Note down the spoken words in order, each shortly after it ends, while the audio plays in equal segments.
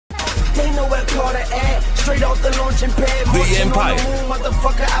call the ad. Straight off the launching pad. The Empire. On the moon,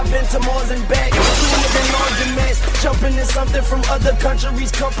 motherfucker, I've been to Mars and back. Sooner than laundromats. Jumping in something from other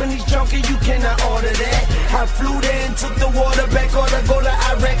countries. Companies junkie, you cannot order that. I flew there and took the water back. Order go to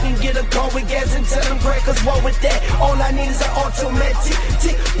Iraq and get a car with gas and tell them crackers what with that. All I need is an automatic.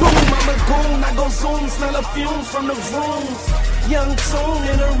 Tick, boom, I'm a goon. I go zoom, smell the fumes from the rooms. Young tune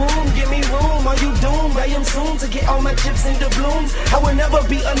in the room, give me room. Are you doomed? I am soon to get all my chips into blooms. I will never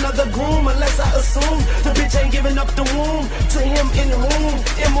be another groom unless I assume the bitch ain't giving up the womb to him in the room.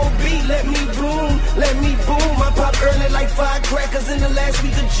 M.O.B. let me bloom, let me boom. I pop early like firecrackers in the last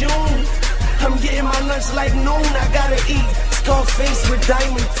week of June. I'm getting my lunch like noon. I gotta eat Scarface with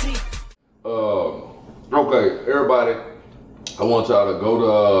diamond teeth. Okay, everybody. I want y'all to go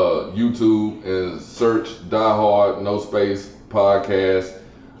to YouTube and search Die Hard No Space Podcast.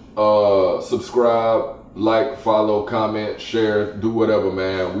 Subscribe, like, follow, comment, share, do whatever,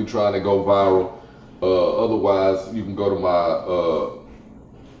 man. We trying to go viral. Otherwise, you can go to my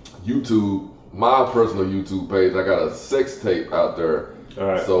YouTube, my personal YouTube page. I got a sex tape out there. All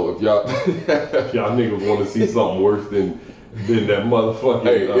right. So if y'all y'all niggas want to see something worse than that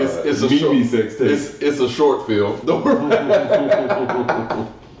motherfucking it's a Mimi sex tape. It's a short film. Don't worry.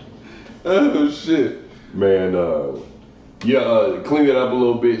 Oh shit, man. Clean it up a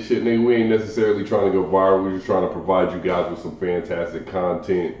little bit, shit, nigga. We ain't necessarily trying to go viral. We're just trying to provide you guys with some fantastic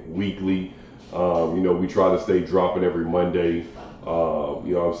content weekly. We try to stay dropping every Monday. You know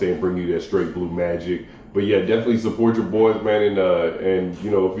what I'm saying? Bring you that straight blue magic. But yeah, definitely support your boys, man. And if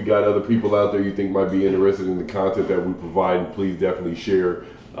you got other people out there you think might be interested in the content that we provide, please definitely share,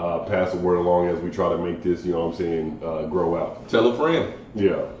 pass the word along as we try to make this, you know what I'm saying, grow out. Tell a friend.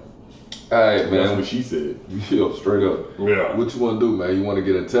 Yeah. All right, man. That's what she said. Yeah, straight up. Yeah. What you want to do, man? You want to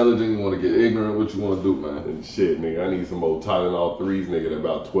get intelligent? You want to get ignorant? What you want to do, man? And shit, nigga. I need some old Tylenol 3s, nigga, and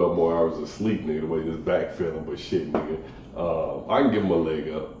about 12 more hours of sleep, nigga, the way this back feeling. But shit, nigga, I can give him a leg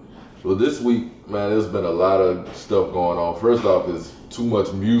up. Well, this week, man, there's been a lot of stuff going on. First off, there's too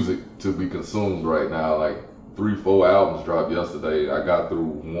much music to be consumed right now. Like 3-4 albums dropped yesterday. I got through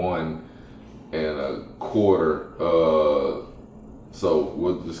 1 and a quarter. So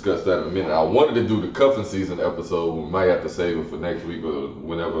we'll discuss that in a minute. I wanted to do the cuffing season episode. We might have to save it for next week or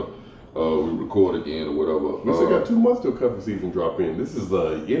whenever we record again or whatever. We still got 2 months till cuffing season drop in. This is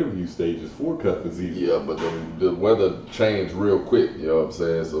the interview stages for cuffing season. Yeah, but the weather changed real quick, you know what I'm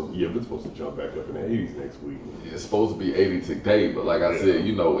saying? So yeah, but it's supposed to jump back up in the 80s next week. It's supposed to be 80 today, but like I said,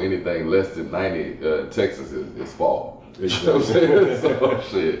 anything less than 90 Texas is fall. Exactly. You know what I'm saying? So,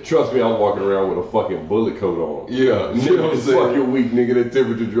 shit. Trust me, I'm walking around with a fucking bullet coat on. Yeah, you know what I'm It's saying? fucking week, nigga. That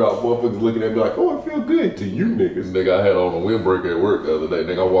temperature drop. Motherfuckers looking at me like, oh, I feel good. To you niggas. Nigga, I had on a windbreaker at work the other day.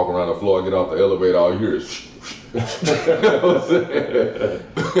 Nigga, I walk around the floor, I get off the elevator, all you hear is you know what I'm saying?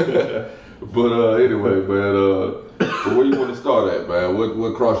 But anyway, man, where you want to start at, man?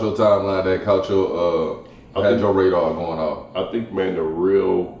 What crossed your timeline that caught your had your radar going off? I think, man,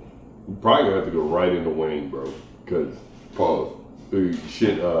 we're probably gonna have to go right into Wayne, bro. Cause pause. Nigga,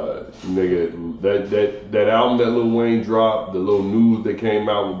 that album that Lil Wayne dropped, the little news that came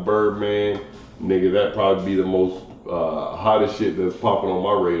out with Birdman, nigga, that probably be the most hottest shit that's popping on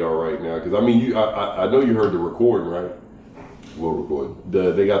my radar right now. Cause I mean, I know you heard the recording, right? What recording?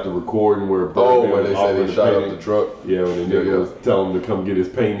 They got the recording where Birdman where they said he shot up the truck. Yeah, when the nigga was telling him to come get his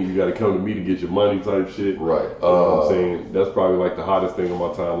payment, you got to come to me to get your money type shit. Right. You know what I'm saying? That's probably like the hottest thing on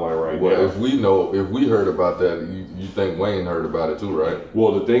my timeline right now. Well, if we heard about that, you think Wayne heard about it too, right?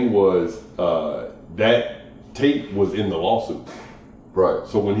 Well, the thing was, that tape was in the lawsuit. Right.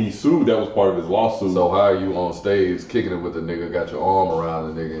 So when he sued, that was part of his lawsuit. So how are you on stage kicking it with a nigga, got your arm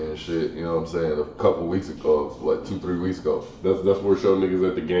around the nigga and shit, you know what I'm saying, a couple weeks ago, 2-3 weeks ago. That's where it showed niggas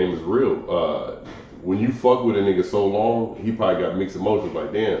that the game is real. When you fuck with a nigga so long, he probably got mixed emotions.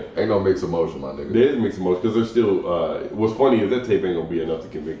 Like, damn. Ain't no mixed emotion, my nigga. There is mixed emotions, because there's still, what's funny is that tape ain't gonna be enough to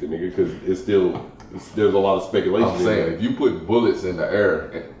convict a nigga, because there's a lot of speculation. I'm saying, if you put bullets in the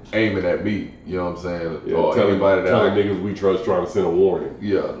air aiming at me, you know what I'm saying? Yeah, or anybody that telling niggas we trust trying to send a warning.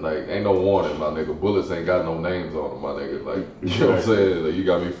 Yeah, like, ain't no warning, my nigga. Bullets ain't got no names on them, my nigga. Like, you know what I'm saying? Like, you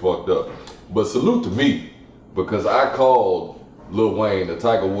got me fucked up. But salute to me, because I called Lil Wayne the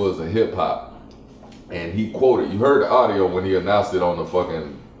Tiger Woods of hip hop. And he quoted, you heard the audio when he announced it on the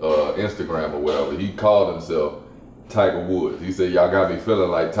fucking Instagram or whatever. He called himself Tiger Woods. He said, y'all got me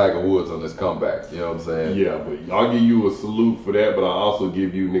feeling like Tiger Woods on this comeback. You know what I'm saying? Yeah, but I'll give you a salute for that, but I'll also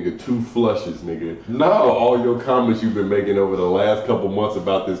give you, nigga, 2 flushes, nigga. No. For all your comments you've been making over the last couple months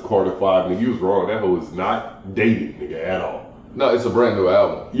about this Carter 5, nigga, you was wrong. That hoe is not dated, nigga, at all. No, it's a brand new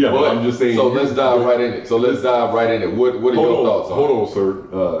album. Yeah, but I'm just saying. So let's dive right in it. What are your thoughts on it? Hold on,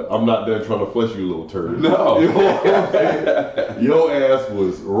 sir. I'm not done trying to flush you, little turd. No. You know what I'm saying? Your ass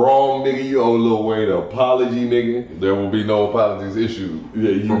was wrong, nigga. You owe Lil Wayne an apology, nigga. There will be no apologies issued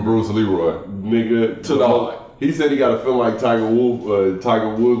from Bruce Leroy. Nigga. To the He said he got to feel like Tiger Woods with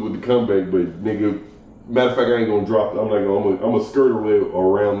the comeback, but nigga, matter of fact, I ain't gonna drop it. I'm gonna skirt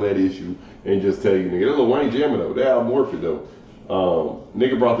around that issue and just tell you, nigga, that Lil Wayne jamming though. That album worth it though.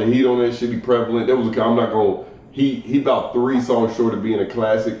 Nigga brought the heat on that shit. He prevalent. He about 3 songs short of being a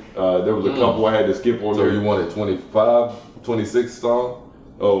classic. There was a couple I had to skip on there. So you wanted 25, 26 songs?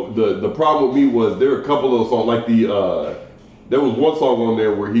 Oh, the problem with me was there were a couple of songs like there was one song on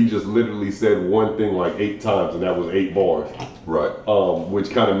there where he just literally said one thing like 8 times, and that was 8 bars. Right. Which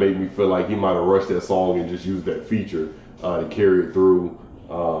kind of made me feel like he might have rushed that song and just used that feature to carry it through.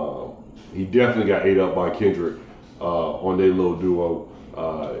 He definitely got ate up by Kendrick on their little duo.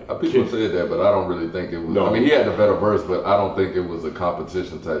 People said that, but I don't really think it was. No. I mean, he had a better verse, but I don't think it was a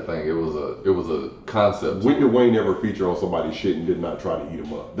competition type thing. It was a concept. When did Wayne ever feature on somebody's shit and did not try to eat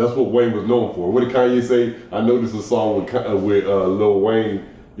him up? That's what Wayne was known for. What did Kanye say? I know this is a song with Lil Wayne.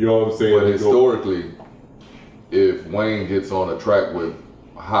 You know what I'm saying? But historically, if Wayne gets on a track with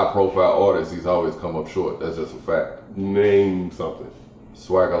high-profile artists, he's always come up short. That's just a fact. Name something.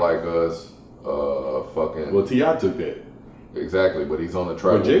 Swagger Like Us. Fucking. Well, T.I. took that. Exactly, but he's on the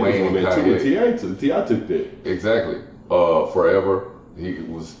track with Wayne and Kanye. T.I. took that. Exactly. Forever, he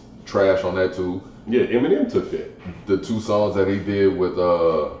was trash on that too. Yeah, Eminem took that. The 2 songs that he did with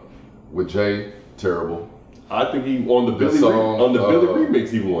Jay, terrible. I think he on the Billy remix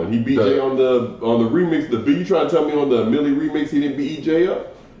he won. He beat Jay on the remix. You trying to tell me on the Millie remix he didn't beat Jay up?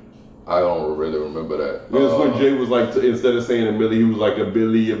 I don't really remember that. It was when Jay was like, instead of saying a Millie, he was like a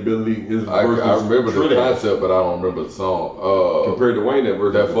Billy. His verse I remember the concept, but I don't remember the song. Compared to Wayne, that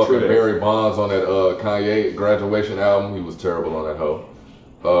verse. That fucking Barry Bonds on that Kanye Graduation album, he was terrible on that hoe.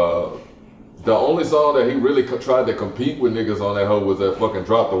 The only song that he really tried to compete with niggas on that hoe was that fucking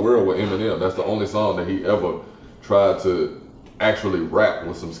Drop the World with Eminem. That's the only song that he ever tried to actually rap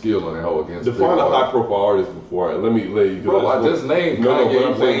with some skill on that hoe against. Define a high-profile artist before. Let you. Bro, I just named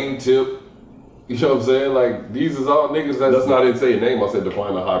Kanye, Wayne, Tip. You know what I'm saying? Like, these is all niggas that's not in saying name. I said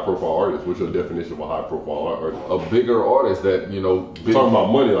define a high-profile artist. What's your definition of a high-profile artist? A bigger artist that, you know... Talking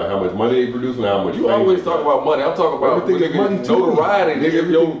about money, like how much money they produce and how much... You always talk about money. I'm talking about notoriety,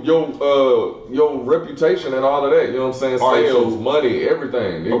 nigga, your reputation and all of that. You know what I'm saying? Sales, money,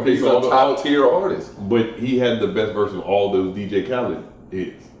 everything. Okay, he's a top-tier artist. But he had the best verse of all those DJ Khaled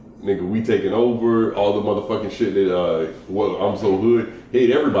hits. Nigga, We Taking Over, all the motherfucking shit that, I'm So Hood. He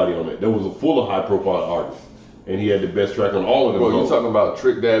had everybody on that. That was a full of high-profile artists. And he had the best track on all of them. Bro, you talking about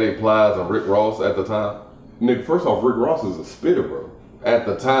Trick Daddy, Plies, and Rick Ross at the time? Nigga, first off, Rick Ross is a spitter, bro. At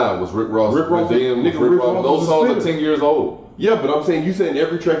the time, was Rick Ross. Rick Ross those songs are 10 years old. Yeah, but I'm saying, you saying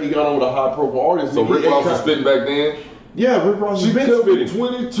every track he got on with a high-profile artist. So Rick Ross was spitting back then? Yeah, Rick Ross has been spitting.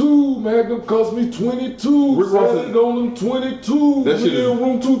 22, Magnum cost me 22. Rick Ross is on them 22. That shit is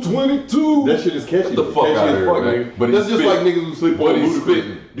room 222. That shit is catchy. Get the fuck out of here, man. But that's just like niggas who sleep on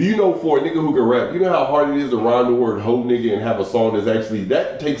Ludacris. Do you know for a nigga who can rap, you know how hard it is to rhyme the word hoe nigga and have a song that's actually,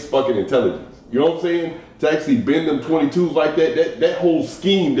 that takes fucking intelligence. You know what I'm saying? To actually bend them 22s like that whole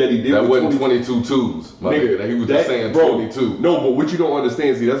scheme that he did. That wasn't 22 twos, my nigga. He was just saying 22. No, but what you don't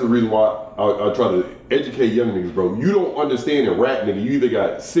understand, see, that's the reason why I try to educate young niggas, bro. You don't understand in rap, nigga. You either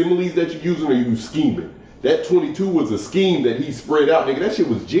got similes that you're using or you scheming. That 22 was a scheme that he spread out, nigga. That shit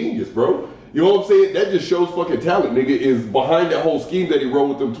was genius, bro. You know what I'm saying? That just shows fucking talent, nigga, is behind that whole scheme that he wrote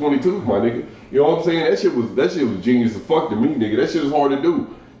with them 22s, my nigga. You know what I'm saying? That shit was genius as fuck to me, nigga. That shit is hard to do.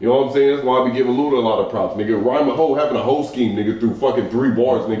 You know what I'm saying? That's why I be giving Luda a lot of props, nigga. Having a whole scheme, nigga, through fucking 3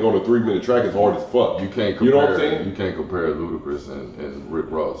 bars, nigga, on a 3-minute track is hard as fuck. You can't compare. You know what I'm saying? You can't compare Ludacris and Rick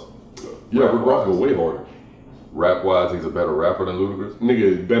Ross. Yeah, Rick Ross was way harder. Rap wise, he's a better rapper than Ludacris.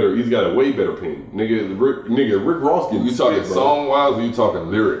 Nigga, better. He's got a way better pen. Rick Ross gets. You talking song wise, or you talking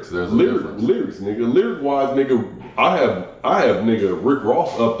lyrics? There's a difference. Lyrics, nigga. Lyric wise, nigga. I have nigga Rick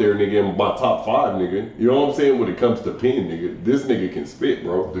Ross up there, nigga, in my top 5, nigga. You know what I'm saying? When it comes to pen, nigga, this nigga can spit,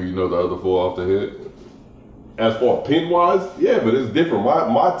 bro. Do you know the other 4 off the head? As far as pen wise, yeah, but it's different.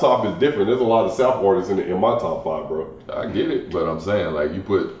 My top is different. There's a lot of South artists in my top 5, bro. I get it, but I'm saying, like, you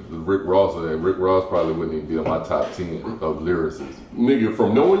put Rick Ross in there. Rick Ross probably wouldn't even be on my top 10 of lyricists. Nigga,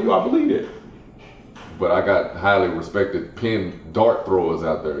 from knowing you, I believe that. but I got highly respected pin dart throwers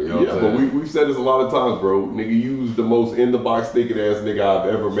out there. You know what I'm saying? But we've said this a lot of times, bro. Nigga, you was the most in the box thinking ass nigga I've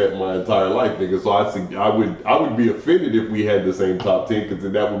ever met in my entire life, nigga. So I would be offended if we had the same top 10, because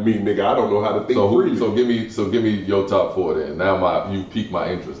then that would mean, nigga, I don't know how to think freely. So give me your top 4 then. Now you piqued my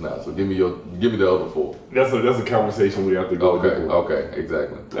interest now. So give me the other 4. That's a conversation we have to go into. Okay,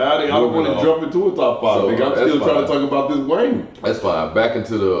 exactly. I don't want to jump into a top 5, nigga. I'm still trying to talk about this Wayne. That's fine. Back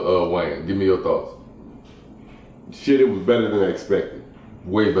into the Wayne. Give me your thoughts. Shit, it was better than I expected.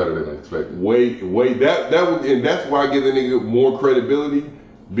 Way better than I expected. Way that was, and that's why I give the nigga more credibility,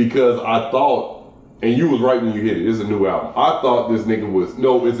 because I thought, and you was right when you hit it. It's a new album. I thought this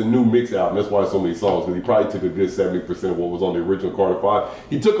nigga it's a new mix album. That's why so many songs, because he probably took a good 70% of what was on the original Carter 5.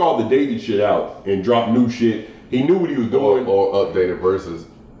 He took all the dated shit out and dropped new shit. He knew what he was doing. Or updated verses.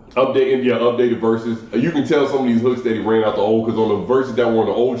 Updated verses. You can tell some of these hooks that he ran out the old, because on the verses that were on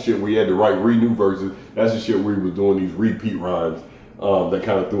the old shit where he had to write new verses, that's the shit where he was doing these repeat rhymes that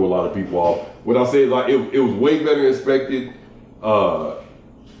kind of threw a lot of people off. What I'll say is, like, it was way better than expected.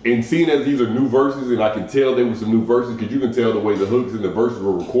 And seeing as these are new verses, and I can tell there were some new verses, because you can tell the way the hooks and the verses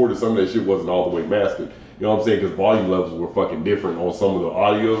were recorded, some of that shit wasn't all the way mastered. You know what I'm saying? Because volume levels were fucking different on some of the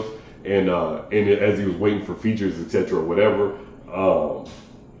audios, and as he was waiting for features, etc. or whatever.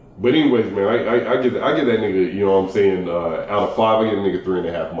 But anyways, man, I give that nigga, you know what I'm saying, out of 5, I give a nigga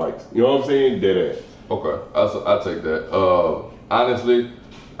 3.5 mics. You know what I'm saying? Dead ass. Okay, I'll take that. Honestly,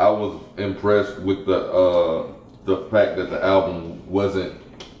 I was impressed with the fact that the album wasn't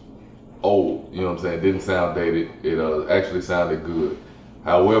old. You know what I'm saying? It didn't sound dated. It actually sounded good.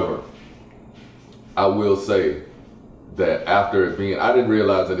 However, I will say that after it being, I didn't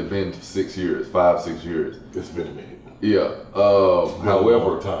realize that it had been 6 years, 5-6 years. It's been a minute. Yeah.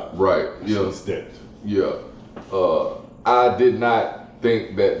 However, time. Right. You know, steps. Yeah. I did not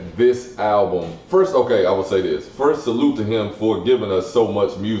think that this album. First, okay, I will say this. First, salute to him for giving us so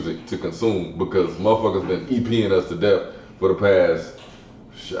much music to consume, because motherfuckers been EPing us to death for the past,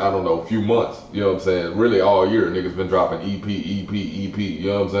 I don't know, few months. You know what I'm saying? Really all year, niggas been dropping EP. You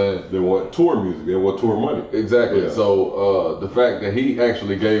know what I'm saying? They want tour music. They want tour money. Exactly. Yeah. So the fact that he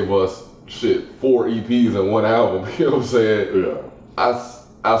actually gave us 4 EPs and 1 album, you know what I'm saying? Yeah.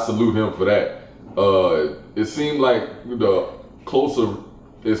 I salute him for that. It seemed like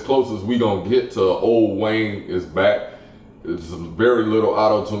as close as we gonna get to old Wayne is back. It's very little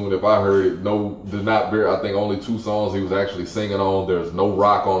auto-tune. If I heard it, I think only 2 songs he was actually singing on. There's no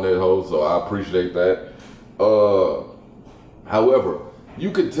rock on that hoe, so I appreciate that. However,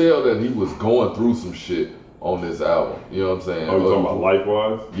 you could tell that he was going through some shit on this album. You know what I'm saying? Oh, you talking about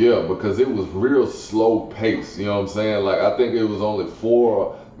life-wise? Yeah, because it was real slow pace. You know what I'm saying? Like, I think it was only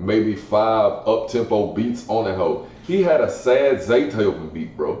 4, maybe 5 up-tempo beats on that hoe. He had a sad Zaytoven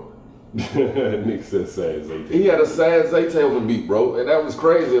beat, bro. Nick said sad Zaytoven. He had a sad Zaytoven beat, bro. And that was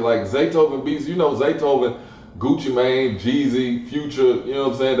crazy. Like, Zaytoven beats, you know, Zaytoven, Gucci Mane, Jeezy, Future, you know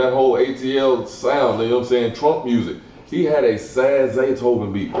what I'm saying? That whole ATL sound, you know what I'm saying? Trump music. He had a sad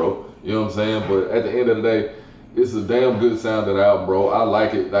Zaytoven beat, bro. You know what I'm saying? But at the end of the day, it's a damn good sounding album, bro. I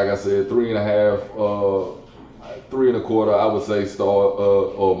like it. Like I said, 3.5, 3 1/4, I would say, star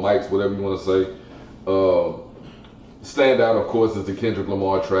or mics, whatever you want to say. Standout, of course, is the Kendrick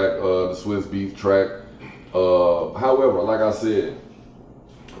Lamar track, the Swiss Beats track. However, like I said,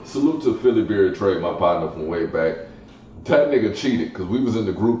 salute to Philly Beard Trey, my partner from way back. That nigga cheated, because we was in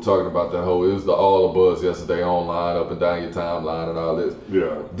the group talking about that whole, it was the all the buzz yesterday online, up and down your timeline and all this.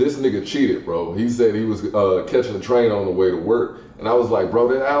 Yeah. This nigga cheated, bro. He said he was catching a train on the way to work. And I was like, bro,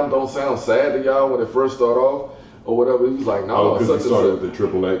 that album don't sound sad to y'all when it first started off or whatever. He was like, no. Because he started with the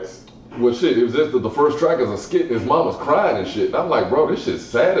Triple X. Well, shit, it was just that the first track is a skit and his mama's crying and shit. And I'm like, bro, this shit's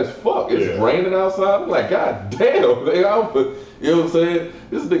sad as fuck. It's raining outside. I'm like, god damn. You know what I'm saying?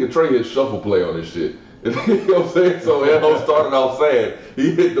 This nigga Trey hit shuffle play on this shit. You know what I'm saying? So that whole started off sad.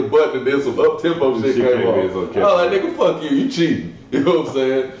 He hit the button and then some up-tempo shit came on. I was like, nigga, fuck you. You cheating. You know what I'm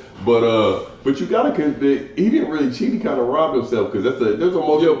saying? But you gotta, he didn't really cheat. He kind of robbed himself, because there's a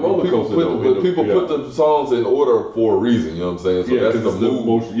emotional roller coaster. But people put the songs in order for a reason. You know what I'm saying? So yeah, that's the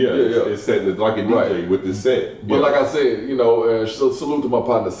move. It's setting it like a DJ with the set. But like I said, you know, salute to my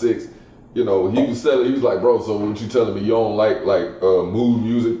partner 6. You know, he was like, bro, so what you telling me, you don't like mood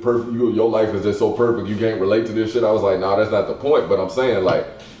music, perfect? Your life is just so perfect, you can't relate to this shit? I was like, nah, that's not the point. But I'm saying, like,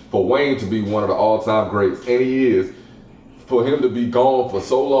 for Wayne to be one of the all-time greats, and he is, for him to be gone for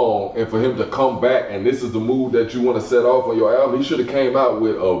so long, and for him to come back, and this is the mood that you want to set off on your album, he should have came out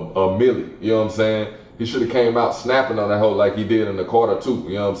with a milli. You know what I'm saying? He should have came out snapping on that hoe like he did in the Carter 2.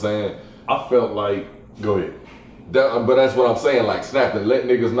 You know what I'm saying? I felt like, go ahead. But that's what I'm saying, like snapping, let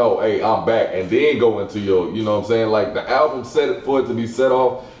niggas know, hey, I'm back, and then go into your, you know what I'm saying? Like the album set it for it to be set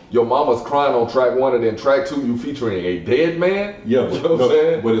off. Your mama's crying on track 1, and then track 2, you featuring a dead man? Yeah, but, you know what I'm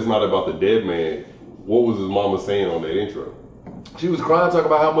saying? But it's not about the dead man. What was his mama saying on that intro? She was crying, talking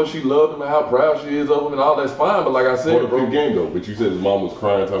about how much she loved him and how proud she is of him and all that's fine. But like I said, bro, game though. But you said his mom was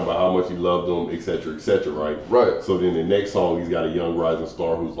crying, talking about how much he loved him, etc., right? Right. So then the next song, he's got a young rising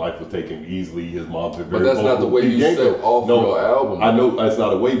star whose life was taken easily. His mom's been very. But that's not the way you set off your album. I know that's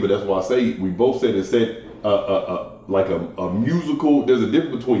not a way, but that's why I say we both said it said like a musical. There's a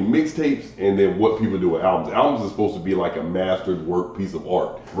difference between mixtapes and then what people do with albums. Albums are supposed to be like a mastered work piece of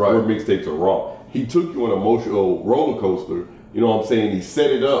art. Right. Where mixtapes are raw. He took you on an emotional roller coaster. You know what I'm saying? He set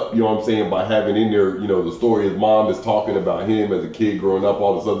it up, you know what I'm saying, by having in there, you know, the story his mom is talking about him as a kid growing up,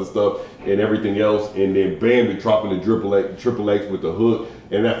 all this other stuff and everything else. And then bam, they're dropping the triple X with the hook.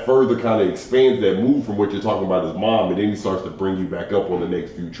 And that further kind of expands that move from what you're talking about his mom. And then he starts to bring you back up on the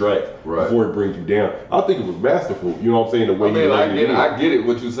next few tracks before it brings you down. I think it was masterful. You know what I'm saying? The way I get it.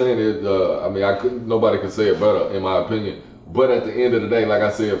 What you're saying is, nobody could say it better, in my opinion. But at the end of the day, like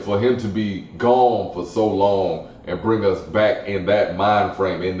I said, for him to be gone for so long and bring us back in that mind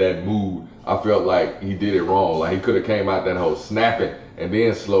frame, in that mood, I felt like he did it wrong. Like he could have came out that whole snapping and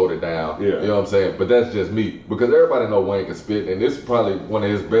then slowed it down. Yeah. You know what I'm saying? But that's just me. Because everybody know Wayne can spit, and this is probably one of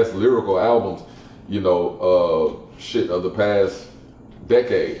his best lyrical albums, you know, of the past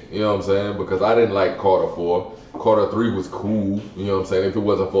decade. You know what I'm saying? Because I didn't like Carter 4. Carter 3 was cool, you know what I'm saying? If it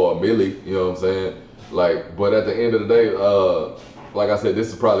wasn't for a Millie, you know what I'm saying? Like, but at the end of the day, like I said, this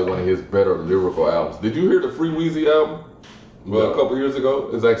is probably one of his better lyrical albums. Did you hear the Free Weezy album? Well, a couple years ago,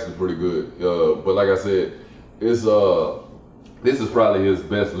 it's actually pretty good. But like I said, it's this is probably his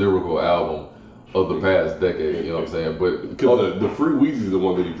best lyrical album of the past decade. You know what I'm saying? But because the Free Weezy is the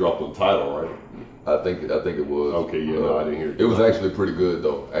one that he dropped on Tidal, right? I think it was. Okay, yeah, no, I didn't hear it. It was actually pretty good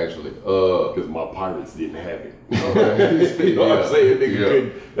though, actually. Because my pirates didn't have it. Okay. You know what I'm saying? Nigga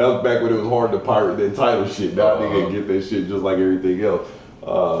couldn't. That was back when it was hard to pirate that title shit. Now nigga get that shit just like everything else.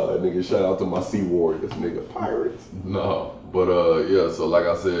 Nigga, shout out to my Sea Warriors, nigga, pirates. No, but yeah. So like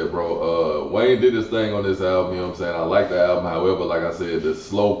I said, bro, Wayne did his thing on this album. You know what I'm saying? I like the album. However, like I said, the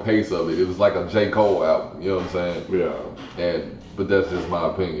slow pace of it, it was like a J. Cole album. You know what I'm saying? Yeah. But that's just my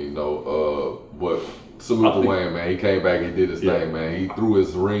opinion, you know. But salute to Wayne, man. He came back, he did his thing, man. He threw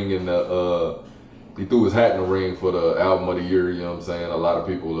his ring in the, he threw his hat in the ring for the album of the year. You know what I'm saying? A lot of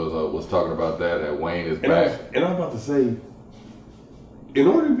people was talking about that Wayne is back. And I'm about to say, in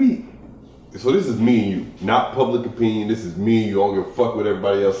order to be, so this is me and you, not public opinion. This is me and you. I don't give a fuck what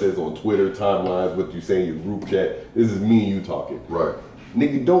everybody else says on Twitter, timelines, what you say in your group chat. This is me and you talking. Right.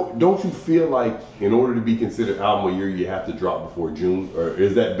 Nigga, don't you feel like in order to be considered album of the year, you have to drop before June, or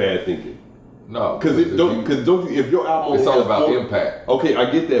is that bad thinking? No, because if your album, it's all about impact. Okay, I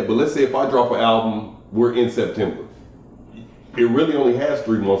get that, but let's say if I drop an album, we're in September. It really only has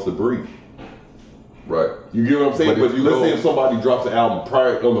 3 months to breathe. Right. You get what I'm saying? But let's say if somebody drops an album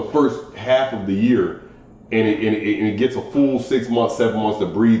prior on the first half of the year, and it gets a full 6 months, 7 months to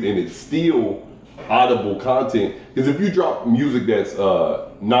breathe, and it's still audible content. Because if you drop music that's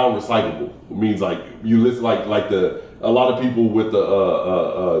non-recyclable, it means like you listen like a lot of people with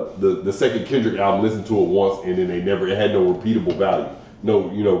the second Kendrick album listen to it once and then it had no repeatable value, no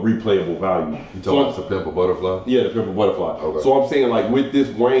replayable value. You talking about the Pimp a Butterfly? Yeah, the Pimp a Butterfly. Okay. So I'm saying like with this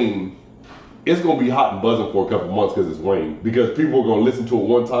Wayne, it's gonna be hot and buzzing for a couple months because it's Wayne. Because people are gonna listen to it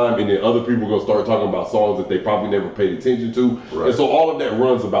one time and then other people are gonna start talking about songs that they probably never paid attention to. Right. And so all of that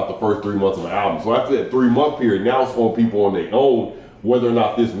runs about the first 3 months of an album. So after that 3 month period, now it's on people on their own whether or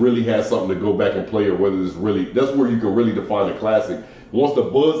not this really has something to go back and play, or whether this really, that's where you can really define a classic. Once the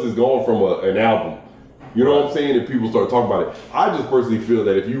buzz is gone from an album, you know what I'm saying, and people start talking about it. I just personally feel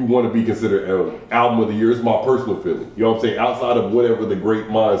that if you want to be considered an album of the year, it's my personal feeling. You know what I'm saying? Outside of whatever the great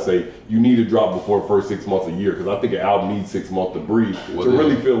minds say, you need to drop before the first 6 months of the year, because I think an album needs 6 months to breathe to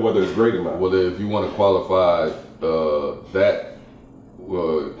really feel whether it's great or not. Well, if you want to qualify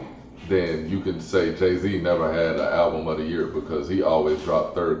then you can say Jay-Z never had an album of the year because he always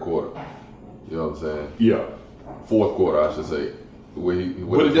dropped third quarter. You know what I'm saying? Yeah. Fourth quarter, I should say. But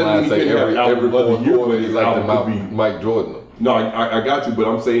it doesn't mean he couldn't have album of the year, but his album could be Mike Jordan. No, I got you, but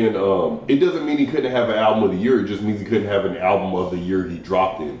I'm saying it doesn't mean he couldn't have an album of the year. It just means he couldn't have an album of the year he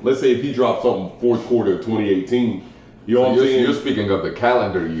dropped in. Let's say if he dropped something fourth quarter of 2018, you know what I'm saying? You're speaking of the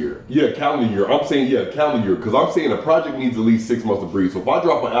calendar year. Yeah, calendar year. I'm saying, calendar year, because I'm saying a project needs at least 6 months to breathe. So if I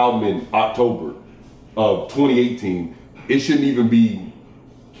drop an album in October of 2018, it shouldn't even be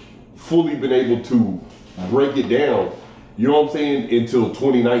fully been able to break it down. You know what I'm saying? Until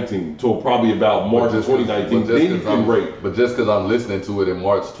 2019, till probably about March of 2019. Then you can rate. But just because I'm listening to it in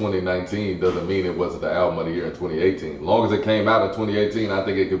March 2019 doesn't mean it wasn't the album of the year in 2018. As long as it came out in 2018, I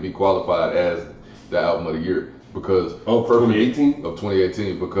think it could be qualified as the album of the year because of 2018. Of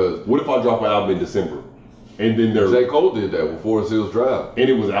 2018, because what if I drop an album in December, and then J. Cole did that with Forest Hills Drive, and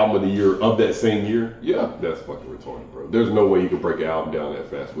it was album of the year of that same year? Yeah, that's fucking retarded, bro. There's no way you could break an album down that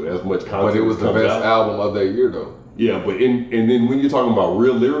fast with as much content. But it was the best album of that year, though. Yeah, but and then when you're talking about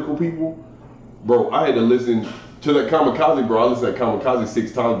real lyrical people, bro, I had to listen to that Kamikaze, bro. I listened to that Kamikaze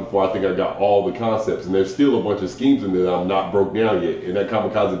 6 times before I think I got all the concepts, and there's still a bunch of schemes in there that I'm not broke down yet. And that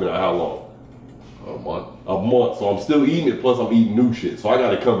Kamikaze been out how long? A month. A month. So I'm still eating it, plus I'm eating new shit. So I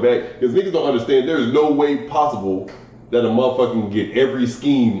gotta come back. Because niggas don't understand there's no way possible that a motherfucker can get every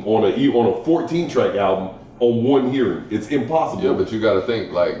scheme on a 14-track album on one hearing. It's impossible. Yeah, but you gotta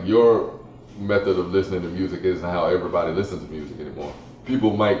think, like, your method of listening to music isn't how everybody listens to music anymore.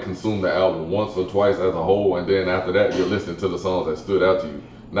 People might consume the album once or twice as a whole, and then after that you're listening to the songs that stood out to you.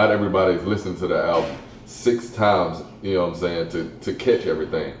 Not everybody's listening to the album 6 times, you know what I'm saying, to catch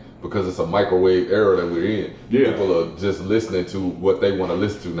everything. Because it's a microwave era that we're in. Yeah. People are just listening to what they want to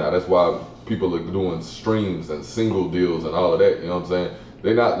listen to now. That's why people are doing streams and single deals and all of that, you know what I'm saying?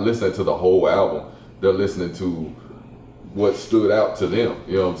 They're not listening to the whole album. They're listening to what stood out to them,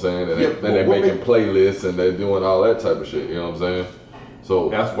 you know what I'm saying? And, they're making playlists and they're doing all that type of shit, you know what I'm saying? So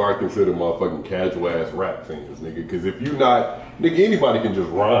that's why I consider motherfucking casual ass rap fans, nigga. Because if you not, nigga, anybody can just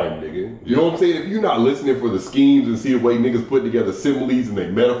rhyme, nigga. You know what I'm saying? If you're not listening for the schemes and see the way niggas put together similes and they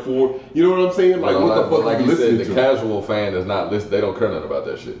metaphor, you know what I'm saying? Like, what the fuck like are you you listening said, to? the casual fan is not listening. They don't care nothing about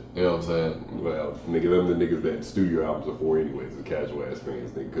that shit. You know what I'm saying? Well, nigga, them the niggas that studio albums are for anyways, the casual ass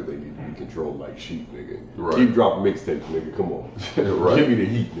fans, nigga, because they need to be controlled like sheep, nigga. Right. Keep dropping mixtapes, nigga. Come on. Right. Give me the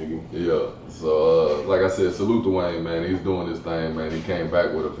heat, nigga. Yeah. So, like I said, salute to Wayne, man. He's doing his thing, man. He came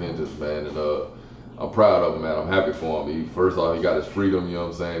back with a vengeance, man, and I'm proud of him, man. I'm happy for him. First off, he got his freedom, you know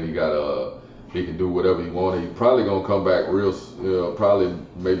what I'm saying? He can do whatever he wanted. He's probably gonna come back probably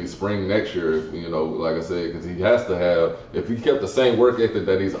maybe spring next year, you know, like I said, because he has to have, if he kept the same work ethic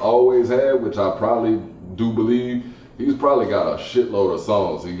that he's always had, which I probably do believe, he's probably got a shitload of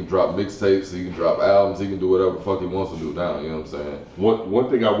songs. He can drop mixtapes, he can drop albums, he can do whatever the fuck he wants to do now, you know what I'm saying? One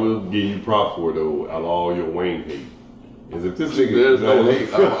thing I will give you props for, though, out of all your Wayne hate, is if this nigga... There's no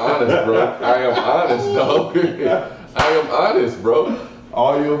hate. I'm honest, bro. I am honest, dog. I am honest, bro.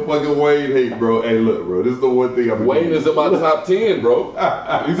 All your fucking Wayne hate, bro. Hey, look, bro. This is the one thing I'm... Wayne is in my top 10, bro.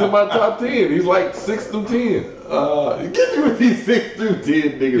 He's in my top 10. He's like 6 through 10. Get you with these 6 through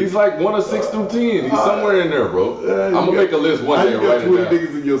 10 niggas. He's like one of 6 through 10. He's somewhere in there, bro. I'm gonna make a list one day and write it down. How you got 20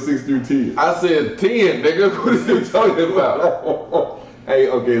 niggas in your 6 through 10? I said 10, nigga. What are you talking about? Hey,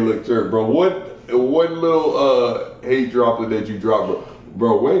 okay, look, Church, bro. One little hate droplet that you dropped, bro.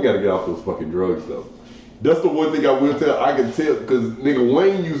 Bro, Wayne gotta get off those fucking drugs, though. That's the one thing I will tell. I can tell, because nigga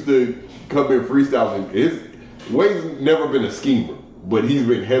Wayne used to come in freestyling. Wayne's never been a schemer, but he's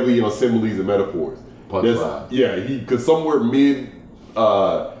been heavy on similes and metaphors. Punchline. Yeah, because somewhere mid,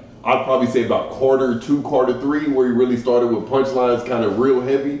 I'd probably say about quarter 2, quarter 3, where he really started with punchlines kind of real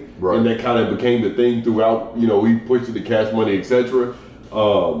heavy. Right. And that kind of became the thing throughout, you know, he pushed it to Cash Money, etc.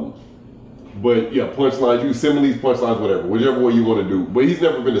 But yeah, punchlines, you similes, punchlines, whichever way you want to do. But he's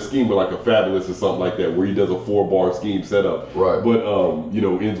never been a schemer like a Fabulous or something like that, where he does a 4-bar scheme setup. Right. But you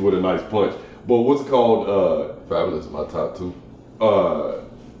know, ends with a nice punch. But what's it called? Fabulous is my top 2.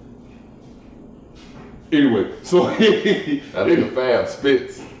 Anyway, so that nigga Fab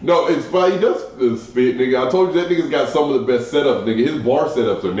spits. No, it's fine. He does spit, nigga. I told you that nigga's got some of the best setups, nigga. His bar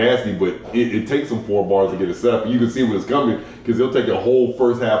setups are nasty, but it takes him 4 bars to get it set up. And you can see when it's coming, because he'll take a whole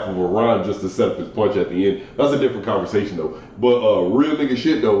first half of a rhyme just to set up his punch at the end. That's a different conversation, though. But real nigga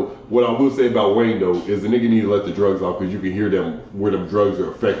shit, though, what I will say about Wayne, though, is the nigga need to let the drugs off, because you can hear them where them drugs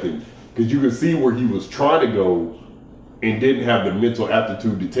are affecting. Because you can see where he was trying to go and didn't have the mental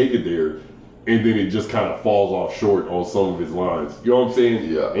aptitude to take it there. And then it just kind of falls off short on some of his lines. You know what I'm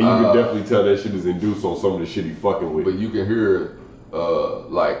saying? Yeah. And you can definitely tell that shit is induced on some of the shit he fucking with. But you can hear,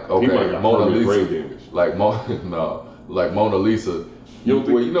 like, He might okay, got Mona permanent brain Lisa. damage. Like, like Mona Lisa. You don't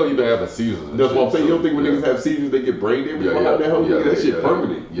think, well, you know you've been having seizures. That's what I'm saying. You don't think when yeah. niggas have seizures, they get brain damage Yeah, behind that whole nigga? That shit yeah,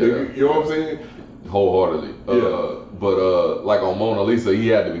 permanent. yeah, You know what I'm saying? Wholeheartedly. Yeah. But like on Mona Lisa, he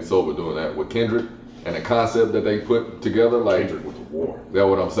had to be sober doing that. With Kendrick and the concept that they put together, like, Kendrick went to war. That's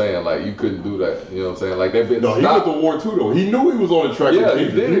what I'm saying. Like, you couldn't do that. You know what I'm saying? Like, that bitch. No, he went to war too, though. He knew he was on the track. Yeah, with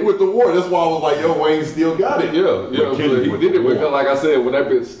he did. He went to war. That's why I was like, yo, Wayne still got it. Yeah, yeah. But Kendrick He went did to it war. because, like I said, when that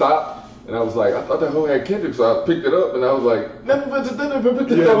bitch stopped, and I was like, I thought that hoe had Kendrick, so I picked it up, and I was like, I was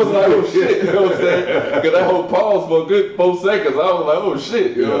like, oh shit. You know what I'm saying? Cause that whole pause for a good 4 seconds, I was like, oh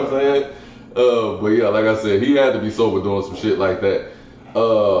shit, you know what I'm saying? But yeah, like I said, he had to be sober doing some shit like that.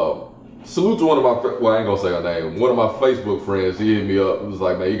 Salute to one of my, well, I ain't gonna say her name. One of my Facebook friends, he hit me up. It was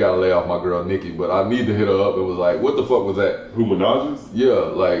like, man, you gotta lay off my girl Nikki, but I need to hit her up. It was like, what the fuck was that? Who, Minaj's? Yeah,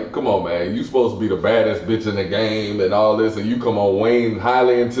 like, come on, man. You supposed to be the baddest bitch in the game and all this, and you come on Wayne's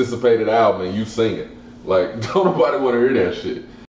highly anticipated album and you sing it. Like, don't nobody want to hear that shit.